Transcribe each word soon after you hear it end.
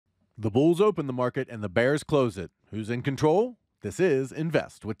The bulls open the market and the bears close it. Who's in control? This is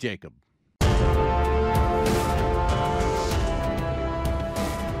Invest with Jacob.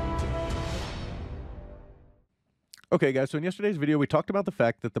 Okay, guys, so in yesterday's video, we talked about the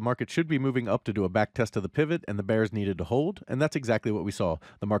fact that the market should be moving up to do a back test of the pivot, and the bears needed to hold, and that's exactly what we saw.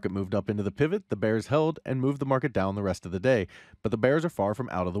 The market moved up into the pivot, the bears held, and moved the market down the rest of the day. But the bears are far from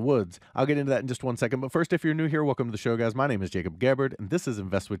out of the woods. I'll get into that in just one second, but first, if you're new here, welcome to the show, guys. My name is Jacob Gabbard, and this is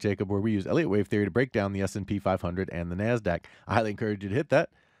Invest with Jacob, where we use Elliott Wave Theory to break down the SP 500 and the NASDAQ. I highly encourage you to hit that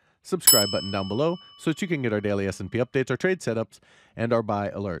subscribe button down below so that you can get our daily S&P updates, our trade setups, and our buy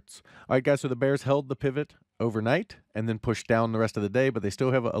alerts. All right, guys, so the bears held the pivot overnight and then pushed down the rest of the day, but they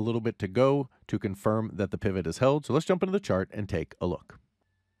still have a little bit to go to confirm that the pivot is held. So let's jump into the chart and take a look.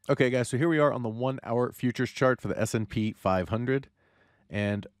 Okay, guys, so here we are on the 1-hour futures chart for the S&P 500.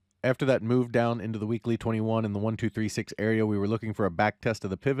 And after that move down into the weekly 21 in the 1236 area, we were looking for a back test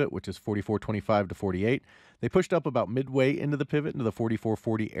of the pivot, which is 44.25 to 48. They pushed up about midway into the pivot into the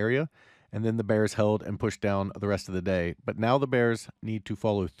 44.40 area, and then the bears held and pushed down the rest of the day. But now the bears need to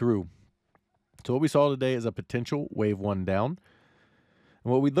follow through. So what we saw today is a potential wave one down.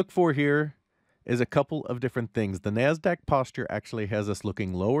 And what we look for here is a couple of different things. The NASDAQ posture actually has us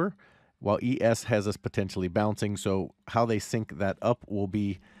looking lower, while ES has us potentially bouncing. So how they sync that up will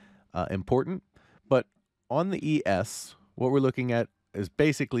be important. But on the ES, what we're looking at is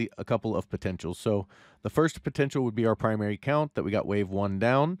basically a couple of potentials. So the first potential would be our primary count that we got wave one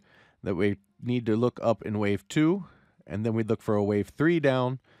down, that we need to look up in wave two, and then we'd look for a wave three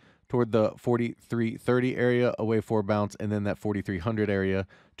down toward the 4330 area, a wave four bounce, and then that 4300 area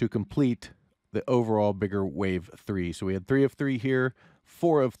to complete the overall bigger wave three. So we had 3 of 3 here,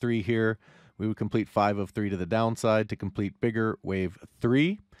 4 of 3 here. We would complete 5 of 3 to the downside to complete bigger wave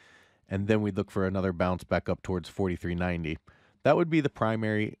three. And then we'd look for another bounce back up towards 4390. That would be the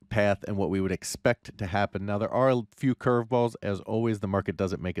primary path and what we would expect to happen. Now, there are a few curveballs. As always, the market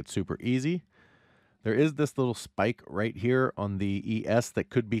doesn't make it super easy. There is this little spike right here on the ES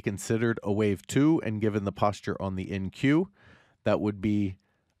that could be considered a wave two, and given the posture on the NQ, that would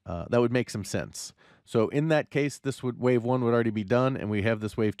make some sense. So in that case, wave one would already be done, and we have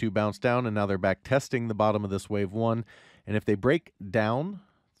this wave two bounce down, and now they're back testing the bottom of this wave one. And if they break down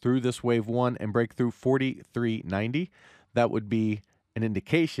through this wave one and break through 4390, that would be an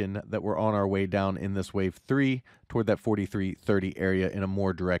indication that we're on our way down in this wave three toward that 4330 area in a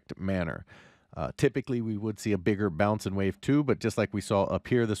more direct manner. Typically, we would see a bigger bounce in wave two, but just like we saw up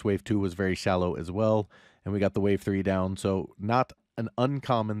here, this wave two was very shallow as well, and we got the wave three down. So not an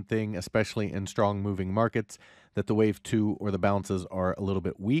uncommon thing, especially in strong moving markets, that the wave two or the bounces are a little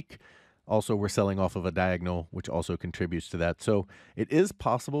bit weak. Also, we're selling off of a diagonal, which also contributes to that. So it is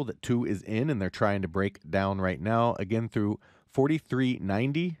possible that two is in, and they're trying to break down right now. Again, through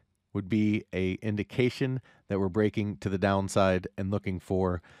 4390 would be a indication that we're breaking to the downside and looking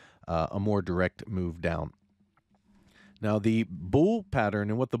for a more direct move down. Now, the bull pattern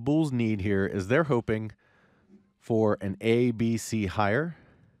and what the bulls need here is they're hoping for an ABC higher.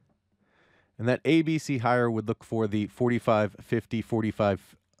 And that ABC higher would look for the 4550,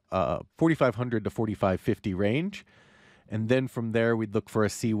 4500 to 4550 range. And then from there, we'd look for a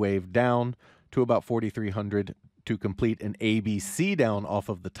C wave down to about 4300 to complete an ABC down off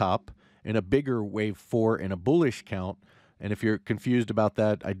of the top and a bigger wave four in a bullish count. And if you're confused about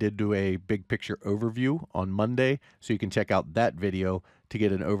that, I did do a big picture overview on Monday, so you can check out that video to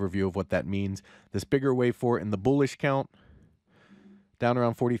get an overview of what that means. This bigger wave four in the bullish count, down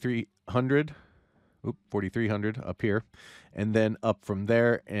around 4300, 4300 up here, and then up from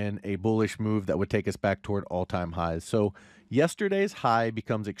there in a bullish move that would take us back toward all-time highs. So yesterday's high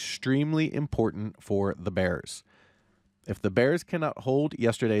becomes extremely important for the bears. If the bears cannot hold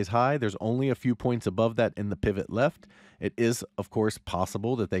yesterday's high, there's only a few points above that in the pivot left. It is, of course,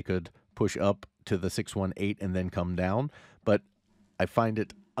 possible that they could push up to the 618 and then come down, but I find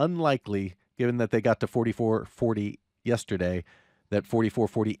it unlikely, given that they got to 44.40 yesterday, that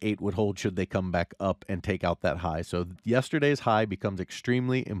 44.48 would hold should they come back up and take out that high. So yesterday's high becomes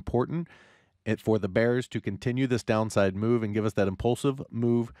extremely important for the bears to continue this downside move and give us that impulsive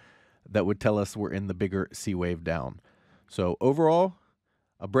move that would tell us we're in the bigger C wave down. So overall,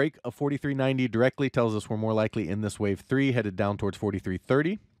 a break of 4390 directly tells us we're more likely in this wave three, headed down towards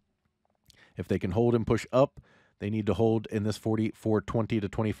 4330. If they can hold and push up, they need to hold in this 4420 to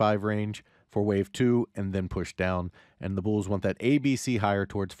 25 range for wave two and then push down. And the bulls want that ABC higher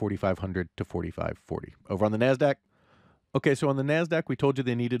towards 4500 to 4540. Over on the NASDAQ. Okay, so on the NASDAQ, we told you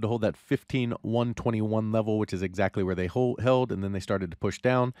they needed to hold that 15,121 level, which is exactly where they held, and then they started to push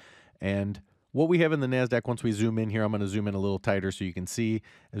down. And What we have in the NASDAQ, once we zoom in here, I'm going to zoom in a little tighter so you can see,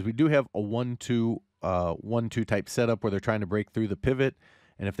 is we do have a 1-2 type setup where they're trying to break through the pivot.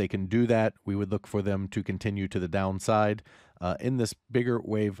 And if they can do that, we would look for them to continue to the downside in this bigger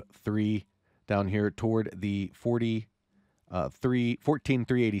wave 3 down here toward the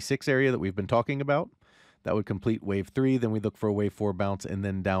 14,386 area that we've been talking about. That would complete wave 3. Then we look for a wave 4 bounce and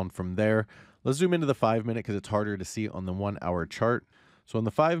then down from there. Let's zoom into the 5-minute because it's harder to see on the 1-hour chart. So on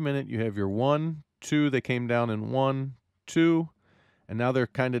the 5-minute, you have your 1, 2. They came down in 1, 2. And now they're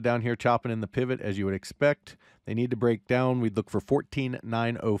kind of down here chopping in the pivot as you would expect. They need to break down. We'd look for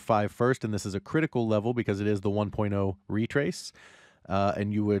 14,905 first, and this is a critical level because it is the 1.0 retrace. Or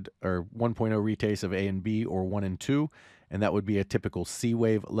 1.0 retrace of A and B, or 1 and 2. And that would be a typical C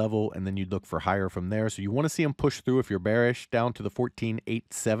wave level, and then you'd look for higher from there. So you want to see them push through if you're bearish down to the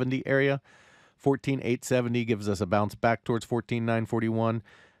 14,870 area. 14,870 gives us a bounce back towards 14,941,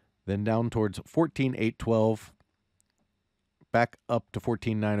 then down towards 14,812, back up to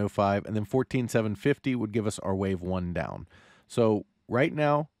 14,905, and then 14,750 would give us our wave 1 down. So right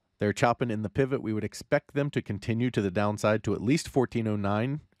now, they're chopping in the pivot. We would expect them to continue to the downside to at least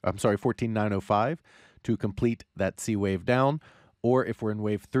 14,905 to complete that C wave down. Or if we're in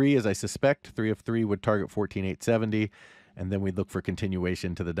wave 3, as I suspect, 3 of 3 would target 14,870. And then we'd look for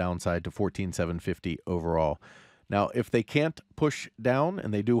continuation to the downside to 14,750 overall. Now, if they can't push down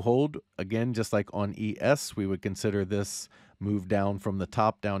and they do hold, again, just like on ES, we would consider this move down from the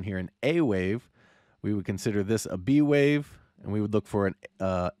top down here an A wave. We would consider this a B wave, and we would look for an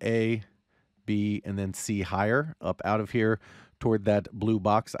A, B, and then C higher up out of here toward that blue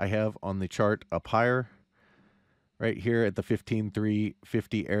box I have on the chart up higher. Right here at the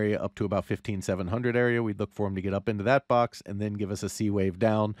 15,350 area up to about 15,700 area. We'd look for them to get up into that box and then give us a C wave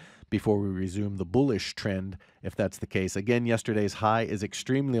down before we resume the bullish trend, if that's the case. Again, yesterday's high is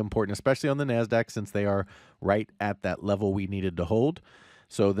extremely important, especially on the NASDAQ, since they are right at that level we needed to hold.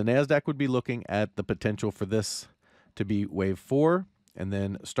 So the NASDAQ would be looking at the potential for this to be wave 4. And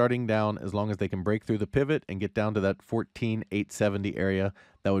then starting down, as long as they can break through the pivot and get down to that 14,870 area,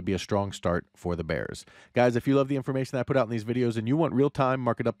 that would be a strong start for the bears. Guys, if you love the information that I put out in these videos and you want real-time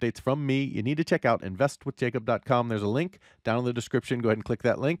market updates from me, you need to check out investwithjacob.com. There's a link down in the description. Go ahead and click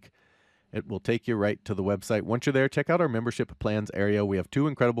that link. It will take you right to the website. Once you're there, check out our membership plans area. We have 2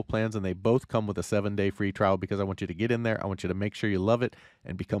 incredible plans, and they both come with a 7-day free trial because I want you to get in there. I want you to make sure you love it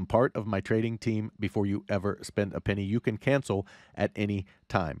and become part of my trading team before you ever spend a penny. You can cancel at any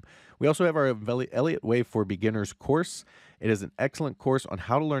time. We also have our Elliott Wave for Beginners course. It is an excellent course on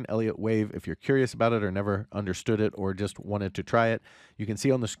how to learn Elliott Wave if you're curious about it or never understood it or just wanted to try it. You can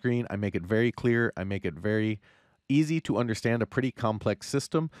see on the screen, I make it very clear. I make it very easy to understand a pretty complex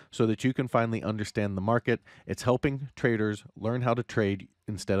system so that you can finally understand the market. It's helping traders learn how to trade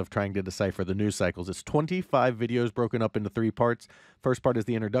instead of trying to decipher the news cycles. It's 25 videos broken up into 3 parts. First part is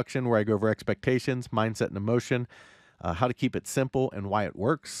the introduction, where I go over expectations, mindset, and emotion, how to keep it simple and why it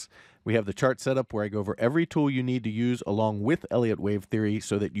works. We have the chart setup where I go over every tool you need to use along with Elliott Wave Theory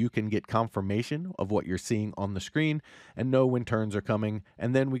so that you can get confirmation of what you're seeing on the screen and know when turns are coming.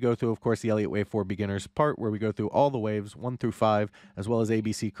 And then we go through, of course, the Elliott Wave for Beginners part where we go through all the waves 1 through 5, as well as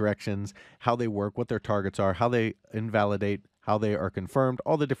ABC corrections, how they work, what their targets are, how they invalidate, how they are confirmed,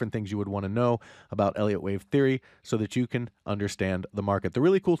 all the different things you would want to know about Elliott Wave Theory so that you can understand the market. The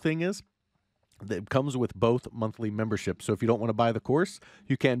really cool thing is, it comes with both monthly memberships. So if you don't want to buy the course,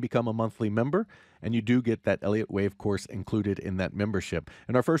 you can become a monthly member, and you do get that Elliott Wave course included in that membership.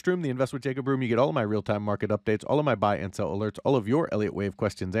 In our first room, the Invest with Jacob room, you get all of my real-time market updates, all of my buy and sell alerts, all of your Elliott Wave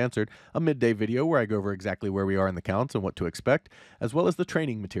questions answered, a midday video where I go over exactly where we are in the counts and what to expect, as well as the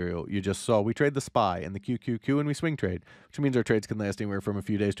training material you just saw. We trade the SPY and the QQQ, and we swing trade, which means our trades can last anywhere from a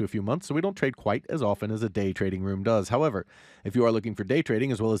few days to a few months, so we don't trade quite as often as a day trading room does. However, if you are looking for day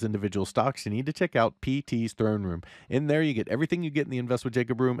trading as well as individual stocks, you need to check out PT's Throne Room. In there, you get everything you get in the Invest with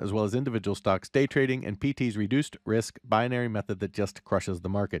Jacob room, as well as individual stocks, day trading, and PT's reduced risk binary method that just crushes the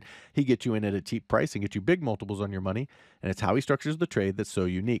market. He gets you in at a cheap price and gets you big multiples on your money, and it's how he structures the trade that's so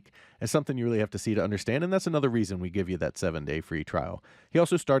unique. It's something you really have to see to understand, and that's another reason we give you that 7-day free trial. He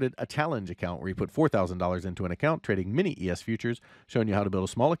also started a challenge account where he put $4,000 into an account trading mini ES futures, showing you how to build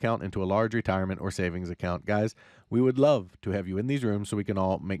a small account into a large retirement or savings account. Guys, we would love to have you in these rooms so we can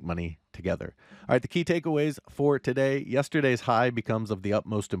all make money together. All right, the key takeaways for today. Yesterday's high becomes of the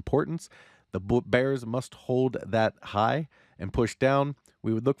utmost importance. The bears must hold that high and push down.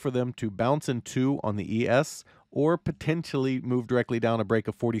 We would look for them to bounce in 2 on the ES or potentially move directly down. A break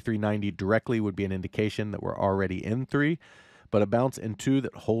of 43.90 directly would be an indication that we're already in 3. But a bounce in 2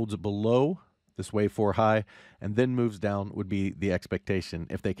 that holds below this wave 4 high, and then moves down would be the expectation.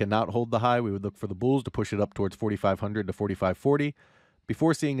 If they cannot hold the high, we would look for the bulls to push it up towards 4,500 to 4,540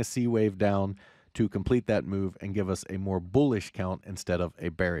 before seeing a C wave down to complete that move and give us a more bullish count instead of a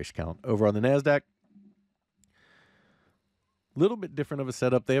bearish count. Over on the NASDAQ, a little bit different of a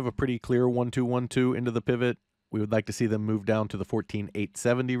setup. They have a pretty clear 1-2-1-2 into the pivot. We would like to see them move down to the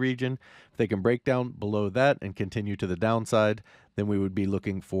 14,870 region. If they can break down below that and continue to the downside, then we would be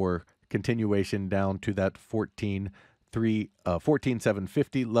looking for continuation down to that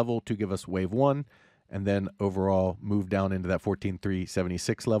 14,750 level to give us wave 1, and then overall move down into that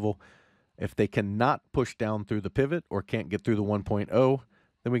 14,376 level. If they cannot push down through the pivot or can't get through the 1.0,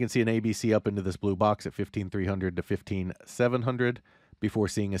 then we can see an ABC up into this blue box at 15,300 to 15,700 before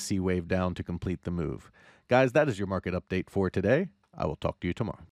seeing a C wave down to complete the move. Guys, that is your market update for today. I will talk to you tomorrow.